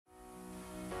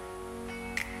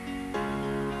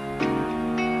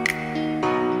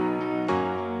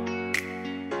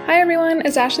Hi everyone,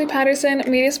 it's Ashley Patterson,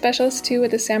 Media Specialist 2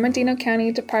 with the San Bernardino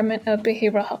County Department of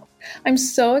Behavioral Health. I'm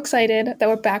so excited that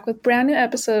we're back with brand new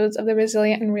episodes of the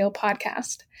Resilient and Real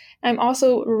podcast. I'm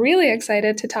also really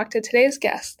excited to talk to today's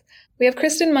guest. We have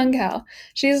Kristen Munkell.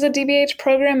 She is the DBH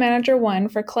Program Manager 1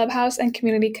 for Clubhouse and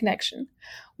Community Connection.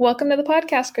 Welcome to the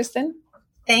podcast, Kristen.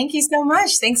 Thank you so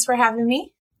much. Thanks for having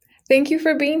me. Thank you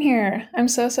for being here. I'm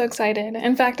so excited.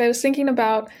 In fact, I was thinking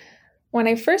about when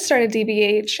I first started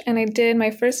DBH and I did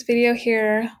my first video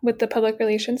here with the public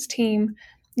relations team.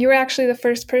 You were actually the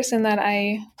first person that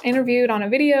I interviewed on a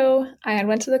video. I had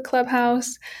went to the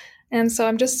Clubhouse. And so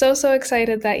I'm just so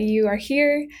excited that you are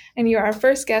here and you are our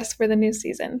first guest for the new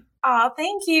season. Oh,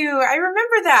 thank you. I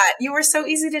remember that. You were so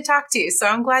easy to talk to. So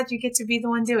I'm glad you get to be the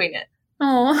one doing it.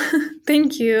 Oh,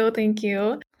 thank you. Thank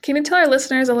you. Can you tell our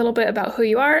listeners a little bit about who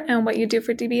you are and what you do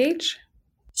for DBH?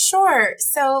 Sure.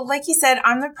 So like you said,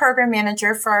 I'm the program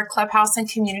manager for our Clubhouse and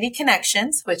Community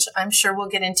Connections, which I'm sure we'll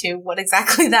get into what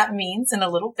exactly that means in a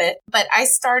little bit. But I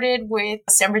started with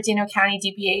San Bernardino County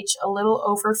DBH a little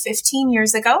over 15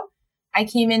 years ago. I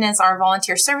came in as our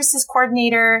volunteer services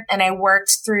coordinator, and I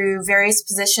worked through various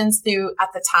positions through, at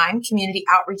the time, community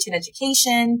outreach and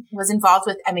education, was involved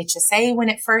with MHSA when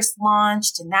it first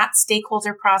launched and that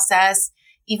stakeholder process,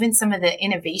 even some of the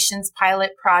innovations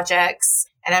pilot projects.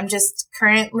 And I'm just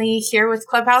currently here with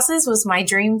Clubhouses. Was my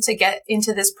dream to get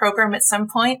into this program at some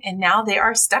point, and now they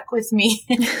are stuck with me.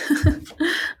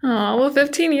 Oh, well,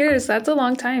 15 years, that's a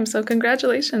long time. So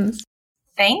congratulations.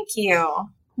 Thank you.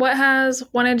 What has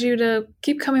wanted you to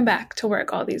keep coming back to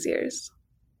work all these years?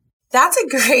 That's a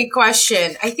great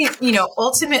question. I think,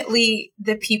 ultimately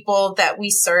the people that we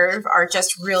serve are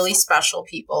just really special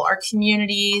people. Our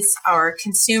communities, our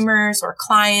consumers, our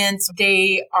clients,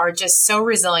 they are just so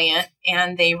resilient,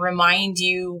 and they remind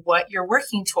you what you're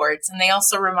working towards. And they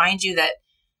also remind you that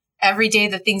every day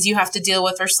the things you have to deal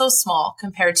with are so small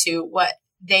compared to what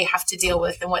they have to deal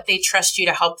with and what they trust you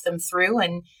to help them through.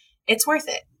 And it's worth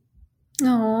it.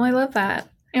 Oh, I love that.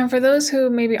 And for those who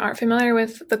maybe aren't familiar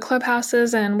with the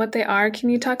Clubhouses and what they are, can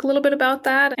you talk a little bit about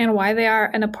that and why they are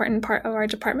an important part of our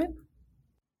department?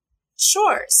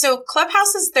 Sure. So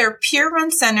Clubhouses, they're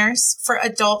peer-run centers for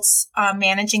adults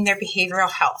managing their behavioral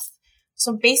health.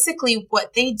 So basically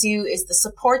what they do is the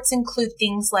supports include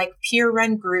things like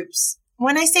peer-run groups.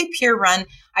 When I say peer-run,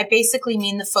 I basically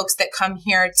mean the folks that come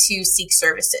here to seek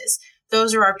services.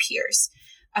 Those are our peers.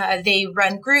 They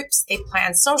run groups, they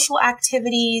plan social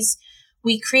activities.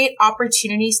 We create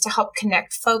opportunities to help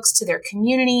connect folks to their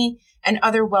community and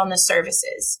other wellness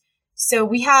services. So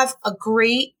we have a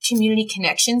great community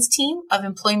connections team of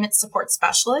employment support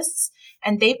specialists,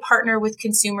 and they partner with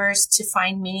consumers to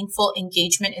find meaningful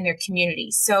engagement in their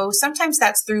community. So sometimes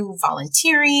that's through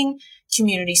volunteering,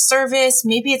 community service,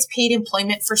 maybe it's paid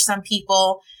employment for some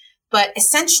people, but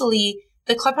essentially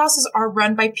the Clubhouses are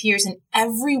run by peers in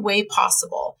every way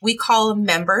possible. We call them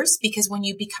members because when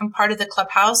you become part of the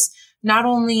Clubhouse, not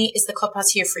only is the Clubhouse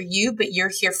here for you, but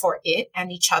you're here for it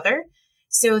and each other.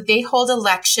 So they hold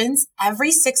elections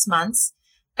every 6 months.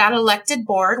 That elected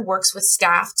board works with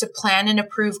staff to plan and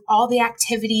approve all the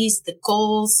activities, the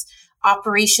goals,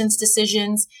 operations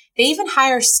decisions. They even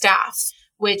hire staff,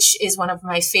 which is one of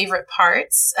my favorite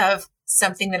parts of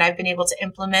something that I've been able to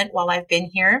implement while I've been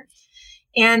here.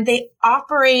 And they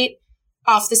operate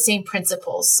off the same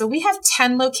principles. So we have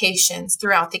 10 locations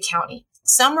throughout the county.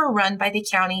 Some are run by the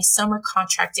county, some are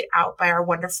contracted out by our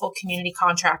wonderful community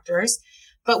contractors,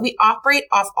 but we operate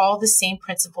off all the same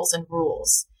principles and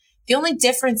rules. The only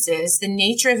difference is the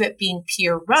nature of it being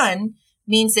peer run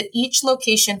means that each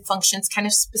location functions kind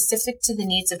of specific to the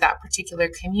needs of that particular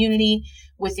community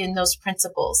within those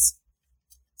principles.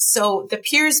 So the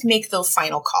peers make the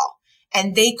final call,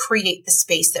 and they create the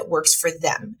space that works for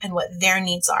them and what their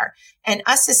needs are. And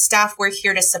us as staff, we're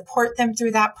here to support them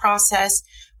through that process.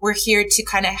 We're here to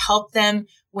kind of help them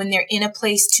when they're in a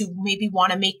place to maybe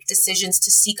want to make decisions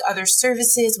to seek other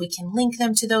services. We can link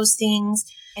them to those things.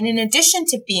 And in addition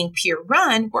to being peer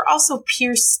run, we're also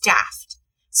peer staffed.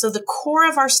 So the core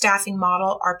of our staffing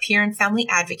model are peer and family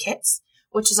advocates,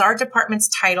 which is our department's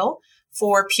title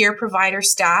for peer provider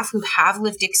staff who have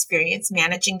lived experience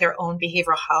managing their own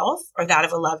behavioral health or that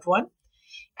of a loved one.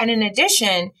 And in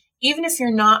addition, even if you're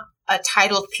not a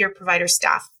titled peer provider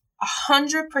staff,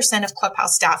 100% of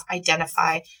Clubhouse staff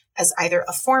identify as either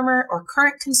a former or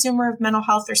current consumer of mental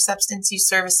health or substance use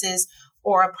services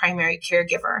or a primary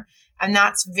caregiver. And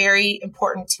that's very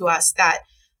important to us that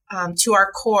to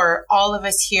our core, all of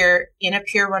us here in a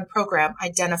peer-run program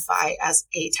identify as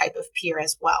a type of peer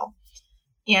as well.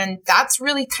 And that's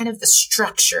really kind of the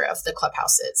structure of the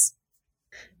Clubhouses.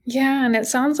 Yeah, and it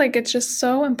sounds like it's just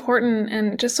so important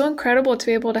and just so incredible to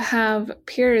be able to have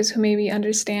peers who maybe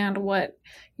understand what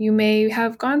you may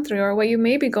have gone through or what you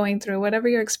may be going through, whatever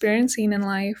you're experiencing in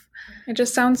life. It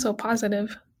just sounds so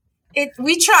positive.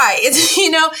 We try.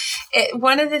 It's,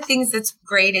 one of the things that's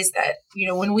great is that,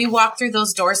 when we walk through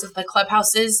those doors of the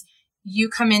clubhouses, you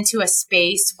come into a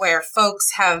space where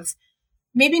folks have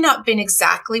maybe not been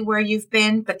exactly where you've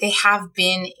been, but they have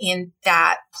been in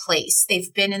that place.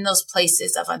 They've been in those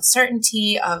places of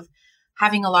uncertainty, of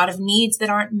having a lot of needs that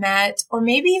aren't met, or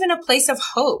maybe even a place of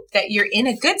hope that you're in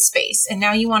a good space. And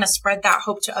now you want to spread that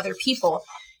hope to other people.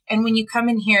 And when you come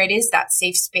in here, it is that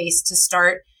safe space to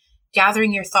start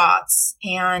gathering your thoughts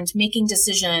and making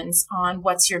decisions on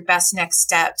what's your best next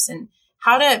steps and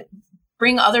how to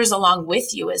bring others along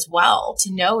with you as well,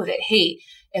 to know that, hey,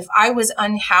 if I was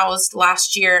unhoused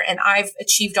last year and I've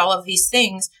achieved all of these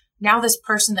things, now this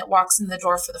person that walks in the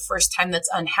door for the first time that's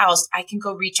unhoused, I can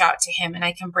go reach out to him and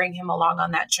I can bring him along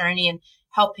on that journey and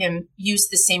help him use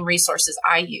the same resources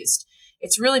I used.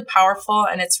 It's really powerful,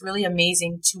 and it's really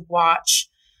amazing to watch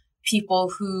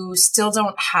people who still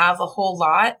don't have a whole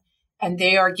lot, and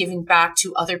they are giving back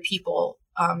to other people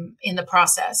in the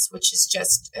process, which is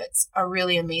it's a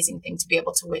really amazing thing to be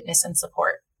able to witness and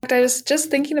support. I was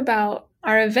just thinking about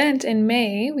our event in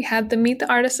May. We had the Meet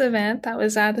the Artists event that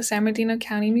was at the San Bernardino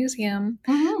County Museum,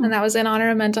 and that was in honor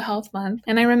of Mental Health Month.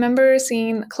 And I remember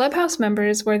seeing Clubhouse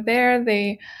members were there.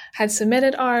 They had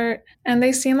submitted art, and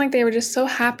they seemed like they were just so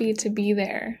happy to be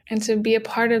there and to be a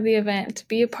part of the event, to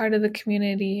be a part of the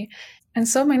community. And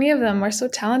so many of them were so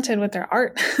talented with their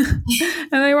art.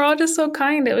 And they were all just so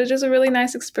kind. It was just a really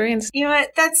nice experience. You know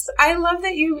what? I love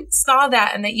that you saw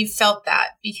that and that you felt that,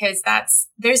 because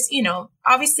there's,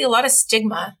 obviously a lot of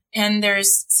stigma, and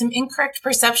there's some incorrect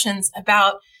perceptions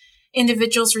about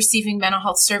individuals receiving mental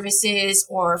health services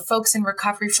or folks in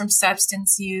recovery from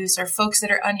substance use or folks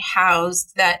that are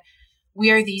unhoused, that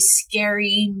we are these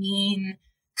scary, mean,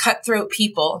 cutthroat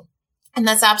people. And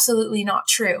that's absolutely not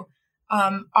true.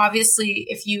 Obviously,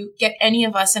 if you get any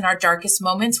of us in our darkest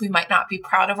moments, we might not be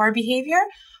proud of our behavior.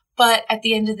 But at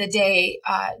the end of the day,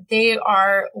 they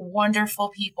are wonderful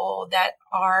people that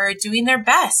are doing their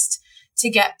best to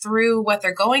get through what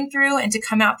they're going through and to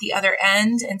come out the other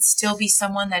end and still be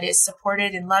someone that is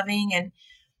supported and loving. And,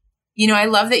 I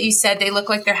love that you said they look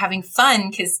like they're having fun,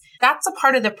 because that's a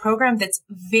part of the program that's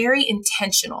very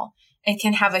intentional and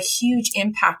can have a huge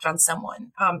impact on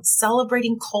someone.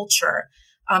 Celebrating culture.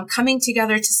 Coming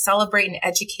together to celebrate and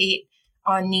educate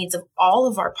on needs of all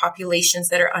of our populations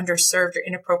that are underserved or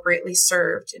inappropriately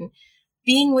served, and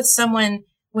being with someone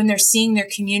when they're seeing their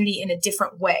community in a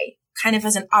different way, kind of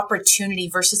as an opportunity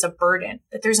versus a burden,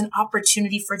 that there's an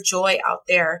opportunity for joy out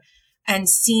there, and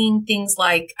seeing things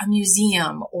like a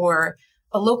museum or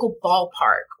a local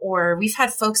ballpark, or we've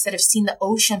had folks that have seen the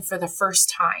ocean for the first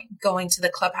time going to the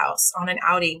clubhouse on an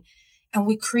outing. And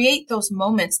we create those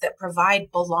moments that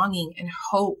provide belonging and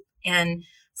hope. And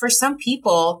for some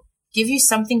people, give you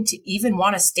something to even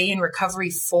want to stay in recovery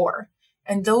for.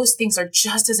 And those things are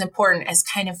just as important as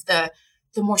kind of the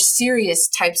more serious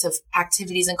types of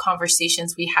activities and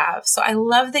conversations we have. So I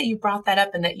love that you brought that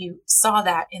up and that you saw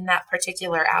that in that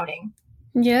particular outing.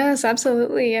 Yes,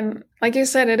 absolutely. And like you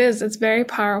said, it's very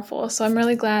powerful. So I'm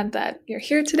really glad that you're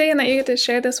here today and that you get to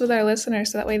share this with our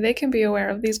listeners so that way they can be aware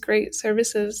of these great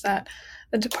services that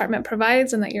the department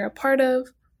provides and that you're a part of.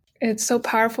 It's so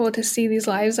powerful to see these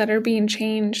lives that are being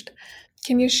changed.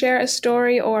 Can you share a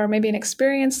story or maybe an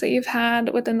experience that you've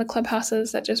had within the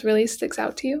clubhouses that just really sticks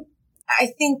out to you? I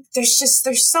think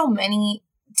there's so many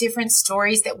different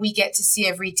stories that we get to see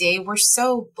every day. We're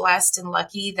so blessed and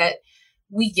lucky that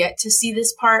we get to see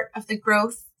this part of the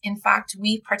growth. In fact,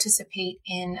 we participate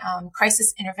in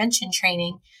crisis intervention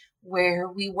training, where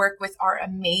we work with our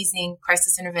amazing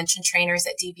crisis intervention trainers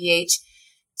at DBH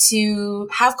to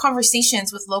have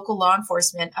conversations with local law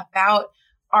enforcement about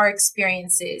our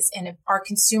experiences and our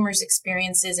consumers'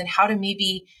 experiences and how to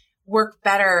maybe work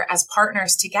better as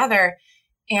partners together.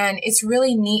 And it's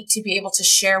really neat to be able to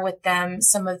share with them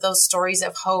some of those stories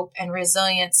of hope and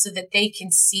resilience so that they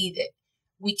can see that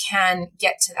we can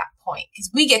get to that point,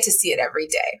 because we get to see it every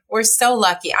day. We're so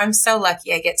lucky. I'm so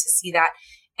lucky I get to see that.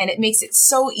 And it makes it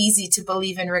so easy to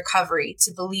believe in recovery,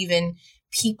 to believe in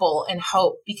people and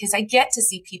hope, because I get to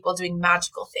see people doing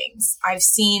magical things. I've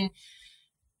seen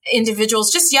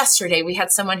individuals. Just yesterday, we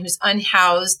had someone who's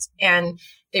unhoused and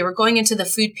they were going into the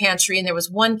food pantry and there was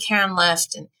one can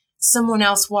left, and someone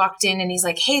else walked in and he's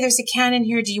like, "Hey, there's a can in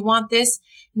here. Do you want this?"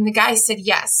 And the guy said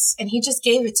yes. And he just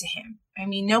gave it to him. I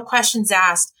mean, no questions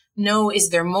asked. No, is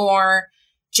there more?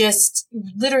 Just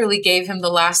literally gave him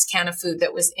the last can of food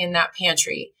that was in that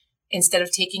pantry. instead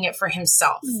of taking it for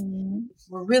himself.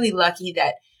 We're really lucky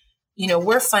that,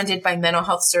 we're funded by Mental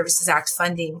Health Services Act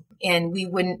funding, and we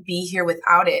wouldn't be here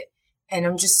without it. And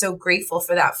I'm just so grateful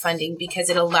for that funding because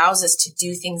it allows us to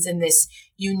do things in this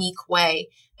unique way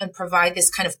and provide this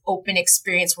kind of open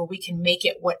experience where we can make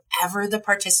it whatever the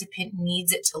participant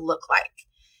needs it to look like.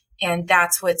 And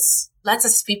that's what's lets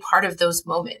us be part of those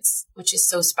moments, which is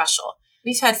so special.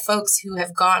 We've had folks who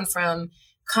have gone from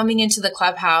coming into the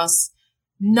clubhouse,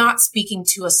 not speaking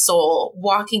to a soul,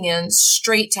 walking in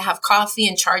straight to have coffee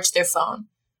and charge their phone,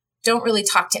 don't really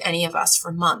talk to any of us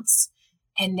for months.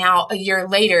 And now a year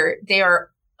later, they are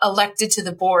elected to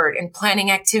the board and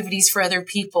planning activities for other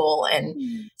people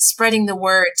and spreading the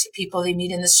word to people they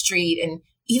meet in the street and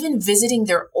even visiting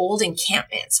their old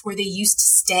encampments where they used to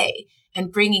stay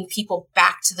and bringing people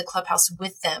back to the clubhouse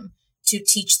with them to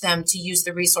teach them to use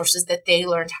the resources that they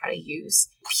learned how to use.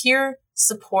 Peer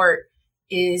support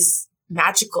is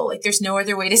magical. Like there's no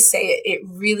other way to say it. It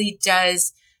really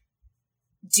does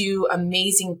do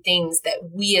amazing things that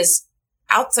we as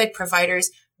outside providers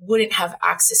wouldn't have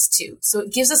access to. So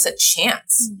it gives us a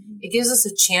chance. It gives us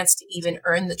a chance to even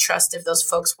earn the trust of those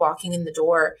folks walking in the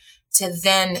door to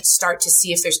then start to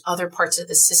see if there's other parts of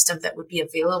the system that would be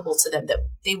available to them that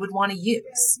they would want to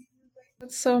use.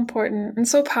 That's so important and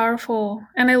so powerful.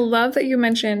 And I love that you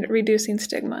mentioned reducing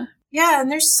stigma. Yeah,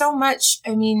 and there's so much,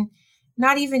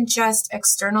 not even just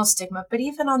external stigma, but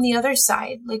even on the other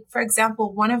side. Like, for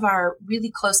example, one of our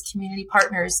really close community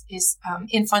partners is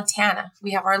in Fontana.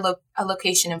 We have a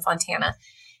location in Fontana,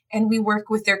 and we work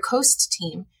with their Coast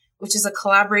team, which is a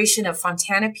collaboration of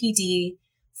Fontana PD,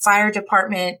 fire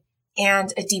department,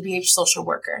 and a DBH social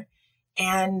worker.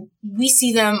 And we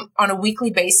see them on a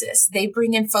weekly basis. They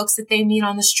bring in folks that they meet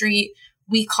on the street.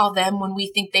 We call them when we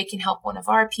think they can help one of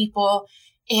our people.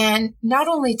 And not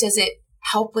only does it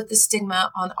help with the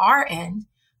stigma on our end,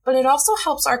 but it also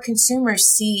helps our consumers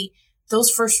see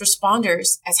those first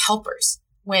responders as helpers.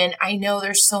 When I know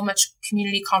there's so much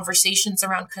community conversations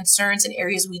around concerns and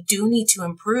areas we do need to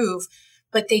improve,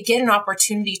 but they get an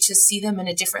opportunity to see them in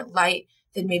a different light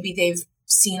than maybe they've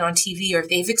seen on TV or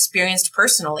they've experienced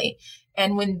personally.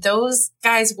 And when those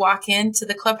guys walk into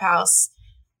the clubhouse,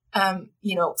 a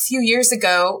few years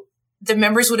ago, the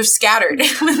members would have scattered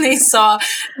when they saw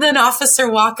an officer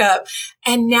walk up.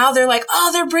 And now they're like, oh,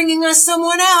 they're bringing us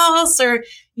someone else. Or,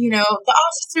 the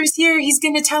officer's here. He's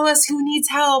going to tell us who needs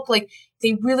help. Like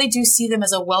they really do see them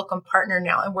as a welcome partner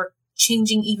now. And we're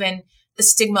changing even the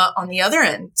stigma on the other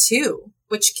end too,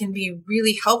 which can be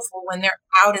really helpful when they're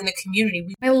out in the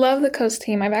community. I love the Coast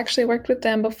team. I've actually worked with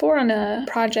them before on a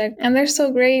project, and they're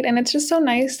so great. And it's just so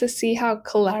nice to see how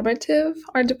collaborative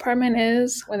our department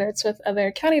is, whether it's with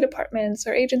other county departments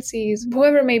or agencies,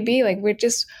 whoever it may be. Like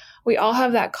we all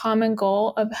have that common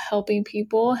goal of helping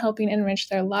people, helping enrich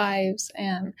their lives,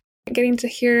 and getting to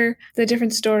hear the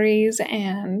different stories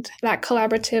and that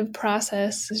collaborative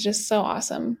process is just so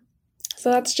awesome. So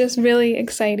that's just really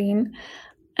exciting.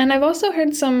 And I've also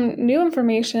heard some new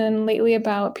information lately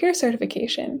about peer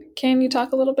certification. Can you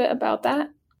talk a little bit about that?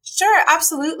 Sure,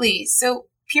 absolutely. So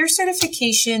peer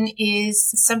certification is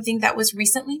something that was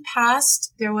recently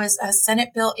passed. There was a Senate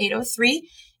Bill 803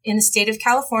 in the state of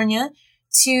California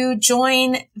to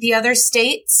join the other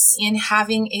states in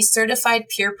having a certified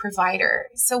peer provider.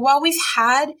 So while we've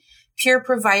had peer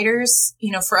providers,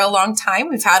 for a long time,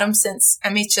 we've had them since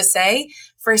MHSA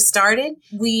first started,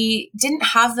 we didn't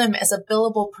have them as a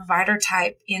billable provider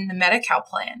type in the Medi-Cal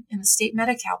plan, in the state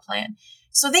Medi-Cal plan.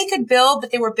 So they could bill,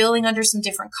 but they were billing under some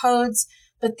different codes.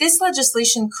 But this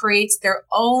legislation creates their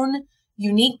own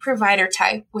unique provider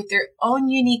type with their own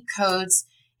unique codes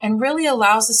and really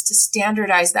allows us to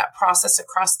standardize that process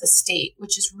across the state,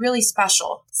 which is really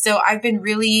special. So I've been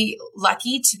really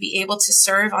lucky to be able to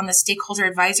serve on the Stakeholder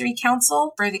Advisory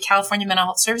Council for the California Mental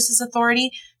Health Services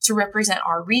Authority to represent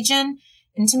our region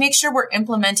and to make sure we're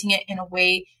implementing it in a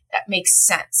way that makes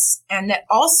sense and that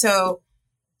also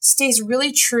stays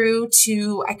really true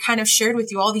to, I kind of shared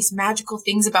with you all these magical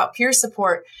things about peer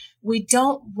support. We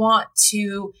don't want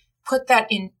to put that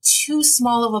in too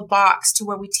small of a box to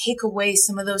where we take away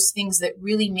some of those things that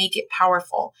really make it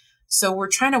powerful. So we're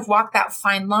trying to walk that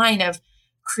fine line of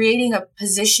creating a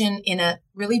position in a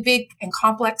really big and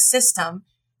complex system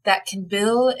that can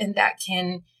bill and that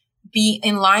can be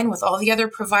in line with all the other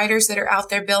providers that are out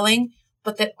there billing,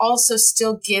 but that also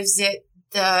still gives it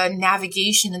the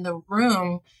navigation and the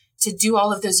room to do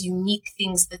all of those unique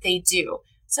things that they do.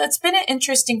 So it's been an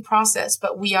interesting process,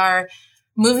 but we are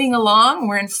moving along.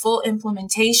 We're in full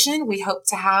implementation. We hope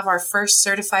to have our first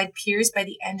certified peers by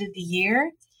the end of the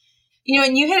year.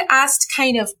 And you had asked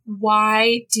kind of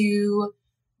why do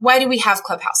why do we have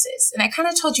clubhouses? And I kind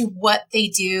of told you what they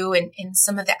do and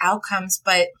some of the outcomes.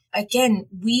 But again,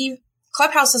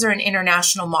 clubhouses are an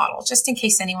international model, just in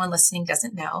case anyone listening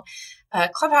doesn't know.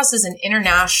 Clubhouse is an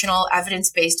international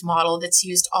evidence-based model that's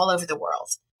used all over the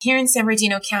world. Here in San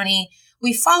Bernardino County,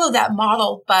 we follow that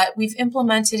model, but we've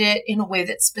implemented it in a way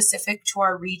that's specific to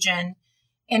our region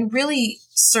and really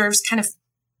serves kind of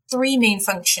three main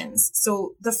functions.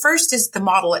 So the first is the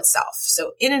model itself.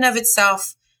 So in and of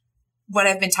itself, what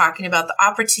I've been talking about, the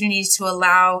opportunities to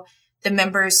allow the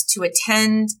members to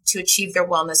attend to achieve their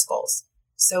wellness goals.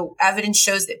 So evidence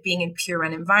shows that being in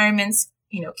peer-run environments,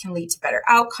 can lead to better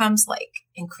outcomes like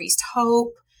increased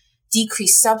hope,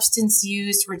 decreased substance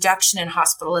use, reduction in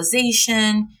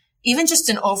hospitalization, even just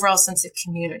an overall sense of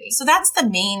community. So that's the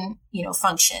main,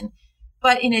 function.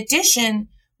 But in addition,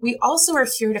 we also are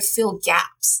here to fill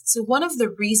gaps. So one of the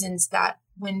reasons that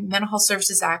when Mental Health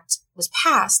Services Act was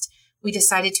passed, we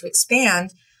decided to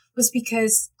expand was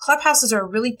because clubhouses are a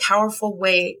really powerful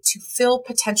way to fill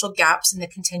potential gaps in the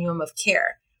continuum of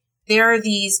care. There are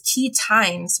these key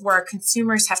times where our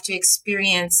consumers have to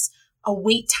experience a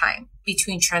wait time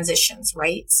between transitions,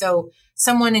 right? So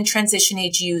someone in transition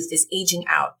age youth is aging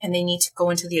out and they need to go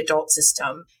into the adult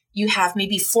system. You have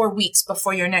maybe 4 weeks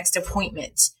before your next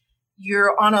appointment.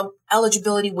 You're on a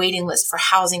eligibility waiting list for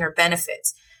housing or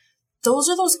benefits. Those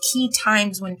are those key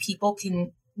times when people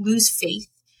can lose faith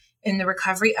in the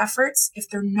recovery efforts if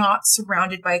they're not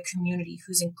surrounded by a community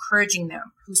who's encouraging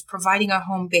them, who's providing a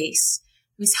home base,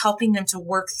 who's helping them to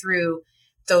work through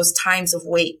those times of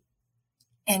wait.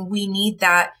 And we need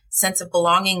that sense of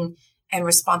belonging and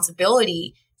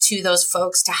responsibility to those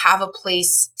folks to have a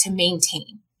place to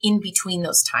maintain in between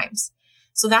those times.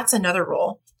 So that's another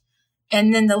role.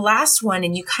 And then the last one,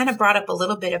 and you kind of brought up a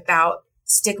little bit about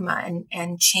stigma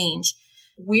and change.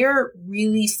 We're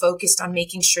really focused on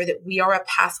making sure that we are a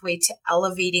pathway to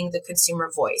elevating the consumer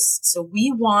voice. So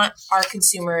we want our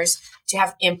consumers to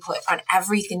have input on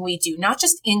everything we do, not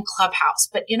just in Clubhouse,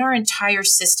 but in our entire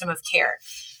system of care.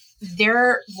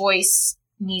 Their voice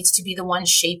needs to be the one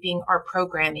shaping our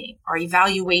programming, our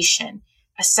evaluation,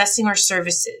 assessing our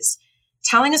services,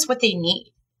 telling us what they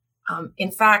need.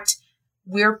 In fact,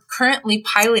 we're currently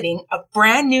piloting a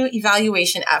brand new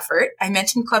evaluation effort. I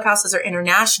mentioned clubhouses are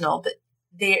international, but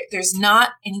there's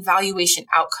not an evaluation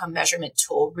outcome measurement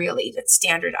tool really that's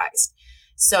standardized.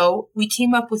 So we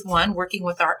came up with one working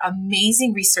with our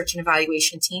amazing research and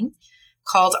evaluation team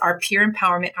called our Peer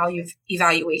Empowerment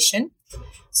Evaluation.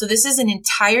 So this is an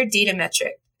entire data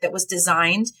metric that was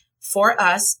designed for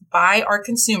us by our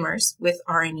consumers with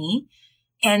RNE.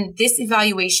 And this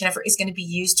evaluation effort is going to be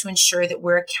used to ensure that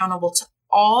we're accountable to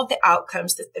all the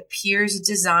outcomes that the peers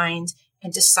designed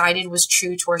and decided was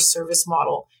true to our service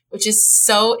model, which is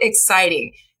so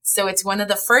exciting. So it's one of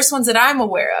the first ones that I'm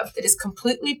aware of that is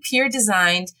completely peer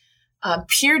designed,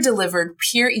 peer delivered,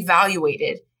 peer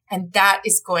evaluated. And that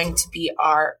is going to be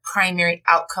our primary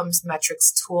outcomes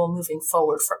metrics tool moving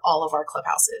forward for all of our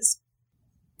clubhouses.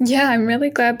 Yeah, I'm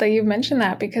really glad that you mentioned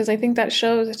that because I think that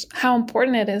shows how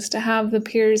important it is to have the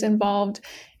peers involved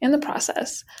in the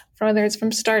process. Whether it's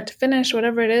from start to finish,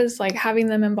 whatever it is, like having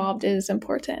them involved is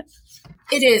important.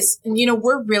 It is. And,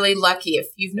 we're really lucky. If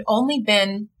you've only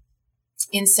been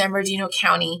in San Bernardino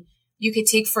County, you could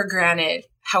take for granted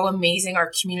how amazing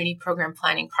our community program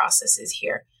planning process is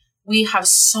here. We have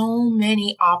so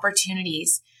many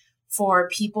opportunities for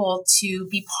people to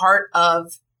be part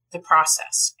of the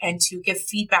process and to give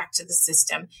feedback to the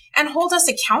system and hold us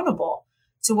accountable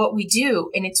to what we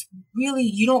do. And it's really,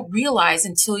 you don't realize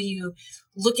until you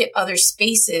look at other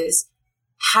spaces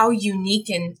how unique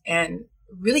and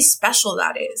really special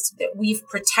that is, that we've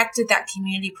protected that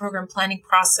community program planning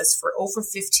process for over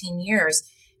 15 years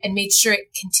and made sure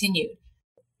it continued.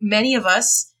 Many of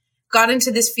us got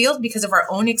into this field because of our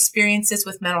own experiences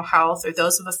with mental health or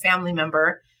those of a family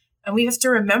member. And we have to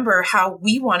remember how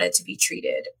we wanted to be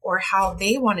treated or how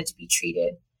they wanted to be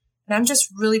treated. And I'm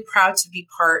just really proud to be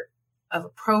part of a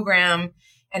program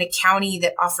and a county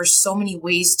that offers so many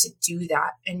ways to do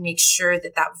that and make sure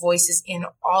that that voice is in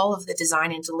all of the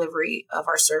design and delivery of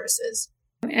our services.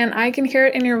 And I can hear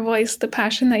it in your voice, the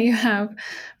passion that you have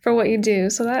for what you do.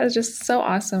 So that is just so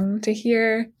awesome to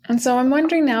hear. And so I'm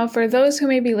wondering now, for those who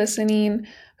may be listening,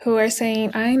 who are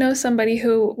saying, I know somebody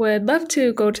who would love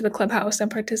to go to the clubhouse and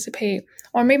participate,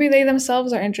 or maybe they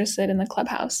themselves are interested in the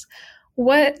clubhouse.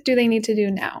 What do they need to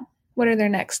do now? What are their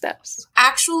next steps?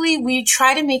 Actually, we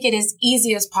try to make it as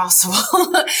easy as possible.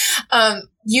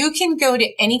 You can go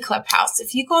to any clubhouse.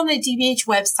 If you go on the DBH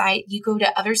website, you go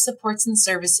to other supports and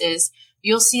services,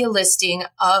 you'll see a listing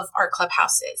of our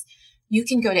clubhouses. You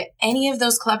can go to any of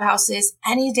those clubhouses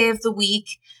any day of the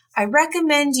week. I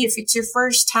recommend you, if it's your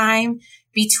first time,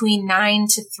 between 9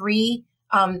 to 3.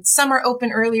 Some are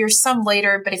open earlier, some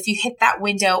later, but if you hit that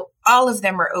window, all of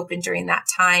them are open during that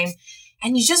time.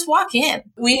 And you just walk in.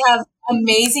 We have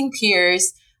amazing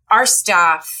peers. Our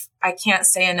staff, I can't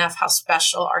say enough how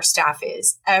special our staff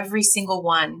is. Every single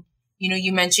one.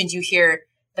 You mentioned you hear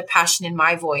the passion in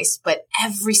my voice, but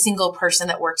every single person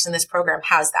that works in this program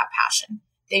has that passion.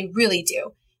 They really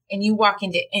do. And you walk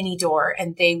into any door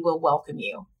and they will welcome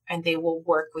you and they will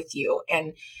work with you.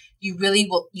 And you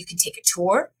can take a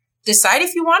tour, decide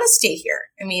if you want to stay here.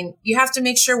 I mean, you have to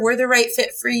make sure we're the right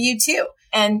fit for you too.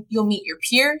 And you'll meet your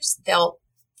peers. They'll,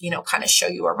 kind of show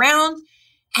you around.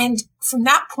 And from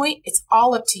that point, it's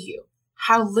all up to you.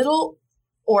 How little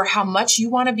or how much you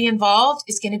want to be involved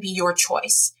is going to be your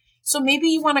choice. So maybe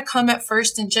you want to come at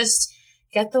first and just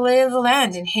get the lay of the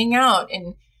land and hang out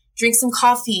and drink some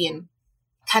coffee and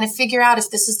kind of figure out if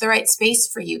this is the right space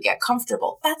for you, get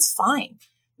comfortable. That's fine.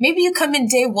 Maybe you come in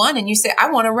day one and you say, I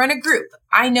want to run a group.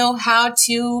 I know how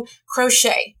to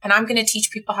crochet and I'm going to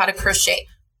teach people how to crochet.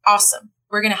 Awesome.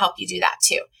 We're going to help you do that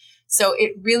too. So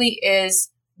it really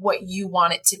is what you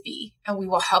want it to be. And we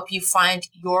will help you find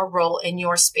your role in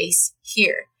your space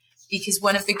here. Because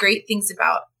one of the great things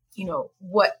about,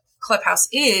 what Clubhouse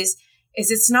is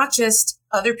it's not just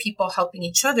other people helping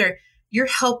each other. You're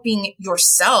helping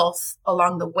yourself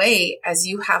along the way as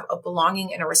you have a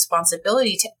belonging and a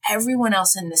responsibility to everyone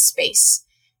else in this space.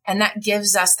 And that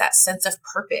gives us that sense of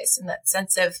purpose and that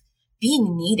sense of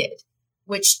being needed,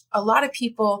 which a lot of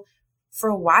people for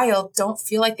a while don't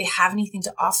feel like they have anything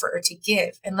to offer or to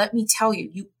give. And let me tell you,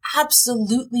 you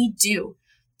absolutely do.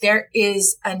 There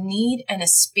is a need and a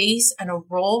space and a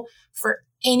role for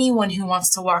anyone who wants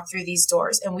to walk through these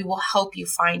doors, and we will help you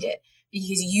find it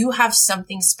because you have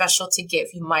something special to give.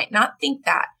 You might not think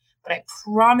that, but I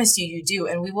promise you, you do,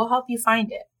 and we will help you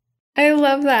find it. I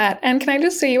love that. And can I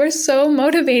just say, you are so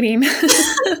motivating.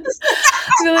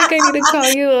 I feel like I need to call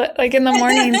you like in the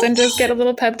mornings and just get a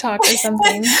little pep talk or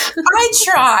something. I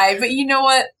try, but you know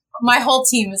what? My whole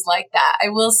team is like that. I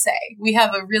will say we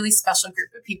have a really special group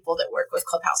of people that work with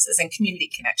Clubhouses and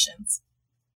community connections.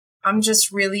 I'm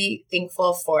just really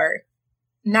thankful for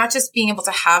not just being able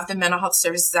to have the Mental Health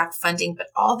Services Act funding, but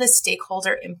all the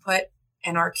stakeholder input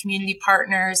and our community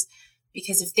partners.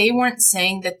 Because if they weren't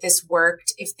saying that this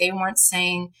worked, if they weren't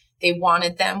saying they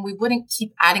wanted them, we wouldn't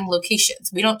keep adding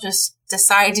locations. We don't just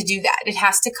decide to do that. It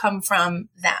has to come from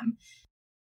them.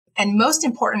 And most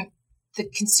important, the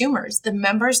consumers, the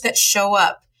members that show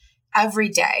up every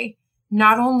day,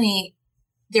 not only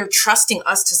they're trusting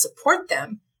us to support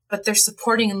them, but they're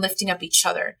supporting and lifting up each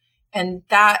other. And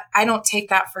that, I don't take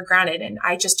that for granted. And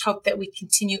I just hope that we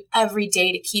continue every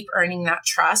day to keep earning that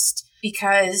trust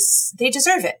because they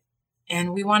deserve it.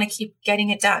 And we want to keep getting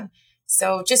it done.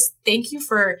 So just thank you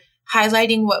for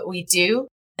highlighting what we do.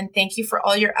 And thank you for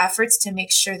all your efforts to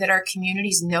make sure that our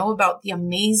communities know about the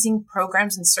amazing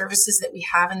programs and services that we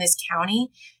have in this county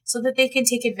so that they can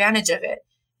take advantage of it.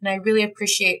 And I really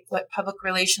appreciate what public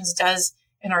relations does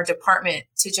in our department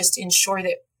to just ensure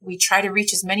that we try to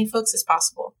reach as many folks as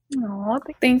possible. Oh,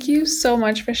 thank you so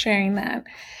much for sharing that.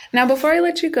 Now, before I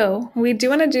let you go, we do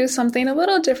want to do something a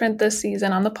little different this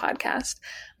season on the podcast.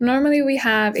 Normally, we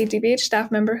have a DBH staff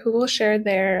member who will share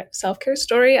their self-care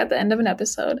story at the end of an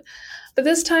episode. But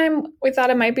this time, we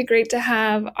thought it might be great to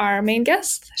have our main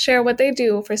guests share what they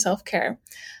do for self-care.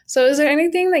 So is there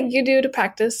anything that you do to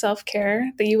practice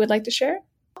self-care that you would like to share?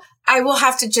 I will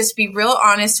have to just be real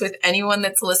honest with anyone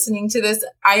that's listening to this.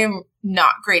 I am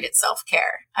not great at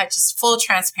self-care. Just full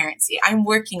transparency. I'm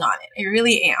working on it. I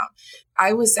really am.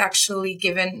 I was actually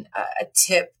given a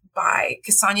tip by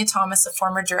Cassania Thomas, a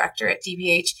former director at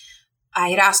DBH. I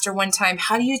had asked her one time,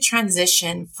 how do you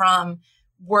transition from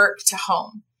work to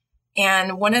home?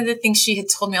 And one of the things she had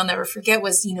told me, I'll never forget,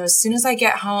 was, as soon as I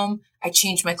get home, I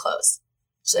change my clothes.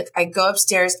 She's like, I go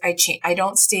upstairs, I change. I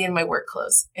don't stay in my work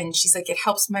clothes. And she's like, it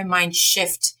helps my mind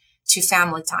shift to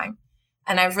family time.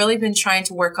 And I've really been trying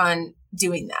to work on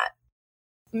doing that.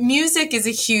 Music is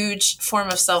a huge form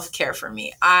of self-care for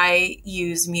me. I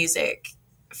use music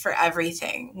for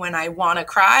everything. When I want to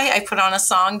cry, I put on a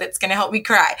song that's going to help me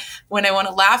cry. When I want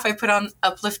to laugh, I put on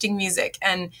uplifting music.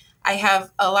 And I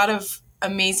have a lot of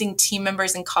amazing team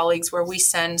members and colleagues where we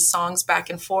send songs back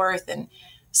and forth and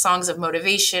songs of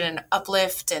motivation and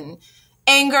uplift and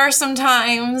anger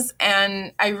sometimes.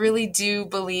 And I really do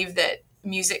believe that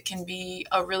music can be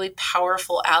a really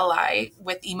powerful ally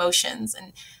with emotions.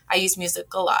 And I use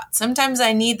music a lot. Sometimes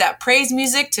I need that praise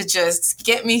music to just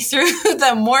get me through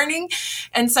the morning.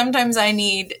 And sometimes I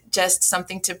need just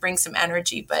something to bring some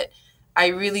energy. But I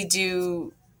really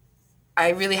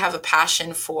have a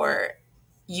passion for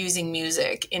using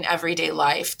music in everyday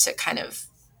life to kind of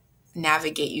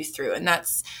navigate you through. And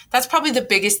that's probably the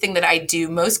biggest thing that I do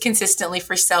most consistently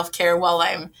for self-care while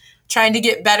I'm trying to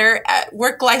get better at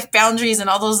work-life boundaries and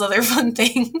all those other fun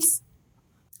things.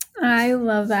 I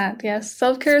love that. Yes,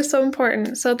 self-care is so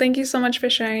important. So thank you so much for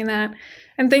sharing that.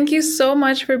 And thank you so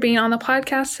much for being on the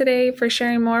podcast today, for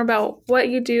sharing more about what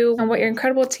you do and what your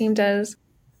incredible team does.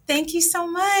 Thank you so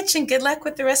much, and good luck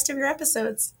with the rest of your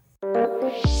episodes.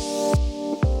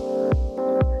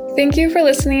 Thank you for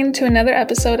listening to another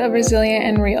episode of Resilient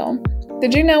and Real.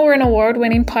 Did you know we're an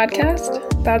award-winning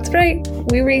podcast? That's right.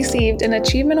 We received an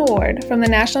Achievement Award from the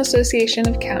National Association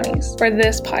of Counties for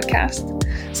this podcast.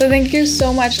 So thank you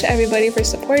so much to everybody for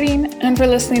supporting and for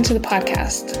listening to the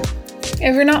podcast.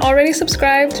 If you're not already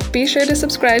subscribed, be sure to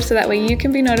subscribe so that way you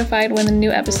can be notified when the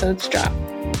new episodes drop.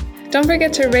 Don't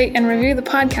forget to rate and review the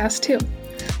podcast too.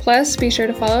 Plus, be sure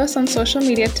to follow us on social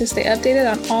media to stay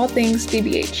updated on all things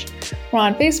DBH. We're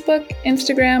on Facebook,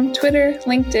 Instagram, Twitter,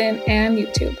 LinkedIn, and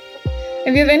YouTube.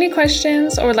 If you have any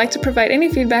questions or would like to provide any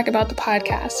feedback about the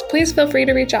podcast, please feel free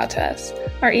to reach out to us.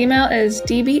 Our email is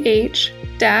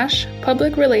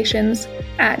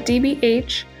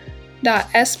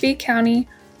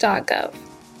dbh-publicrelations@dbh.sbcounty.gov.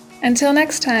 Until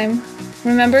next time,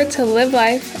 remember to live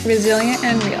life resilient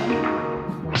and real.